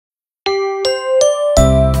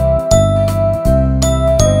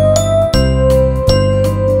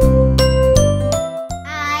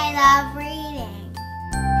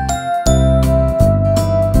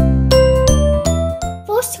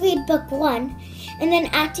1, and then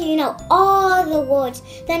after you know all the words,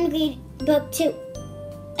 then read book 2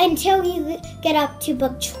 until you get up to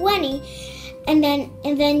book 20, and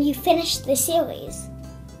then you finish the series.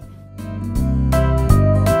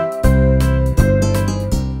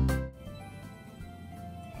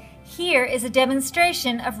 Here is a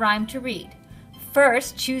demonstration of Rhyme to Read.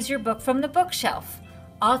 First, choose your book from the bookshelf.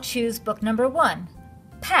 I'll choose book number 1,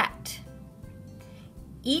 Pat.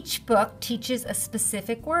 Each book teaches a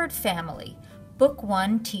specific word family. Book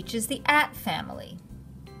 1 teaches the at family.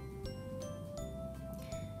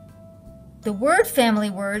 The word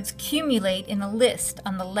family words accumulate in a list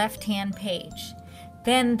on the left-hand page.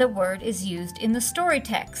 Then the word is used in the story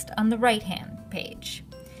text on the right-hand page.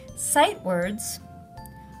 Sight words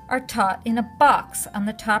are taught in a box on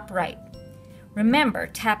the top right. Remember,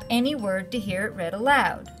 tap any word to hear it read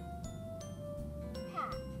aloud.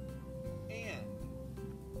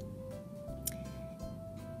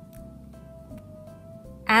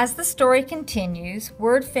 As the story continues,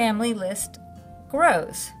 word family list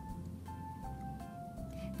grows.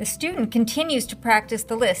 The student continues to practice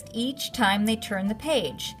the list each time they turn the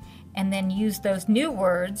page, and then use those new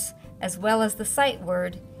words as well as the sight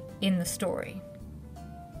word in the story.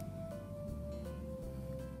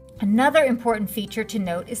 Another important feature to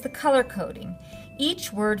note is the color coding.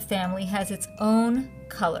 Each word family has its own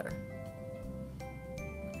color.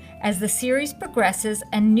 As the series progresses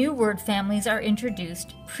and new word families are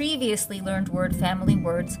introduced, previously learned word family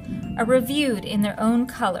words are reviewed in their own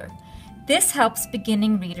color. This helps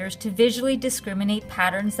beginning readers to visually discriminate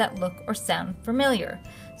patterns that look or sound familiar.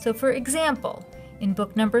 So for example, in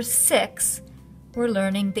book number 6, we're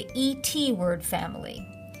learning the ET word family.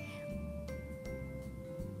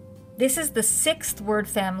 This is the 6th word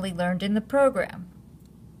family learned in the program.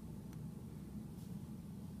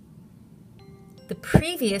 The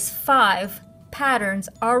previous 5 patterns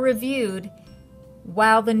are reviewed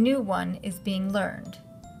while the new one is being learned.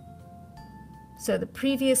 So the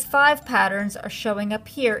previous 5 patterns are showing up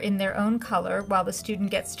here in their own color while the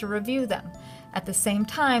student gets to review them. At the same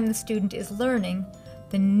time, the student is learning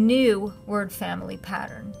the new word family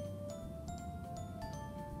pattern.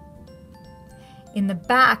 In the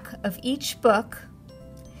back of each book,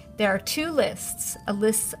 there are 2 lists, a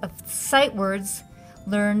list of sight words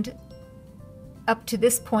learned up to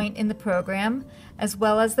this point in the program, as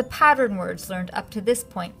well as the pattern words learned up to this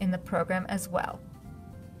point in the program as well.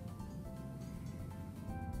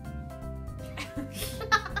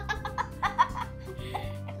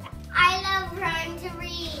 I love Rhyme to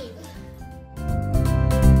Read.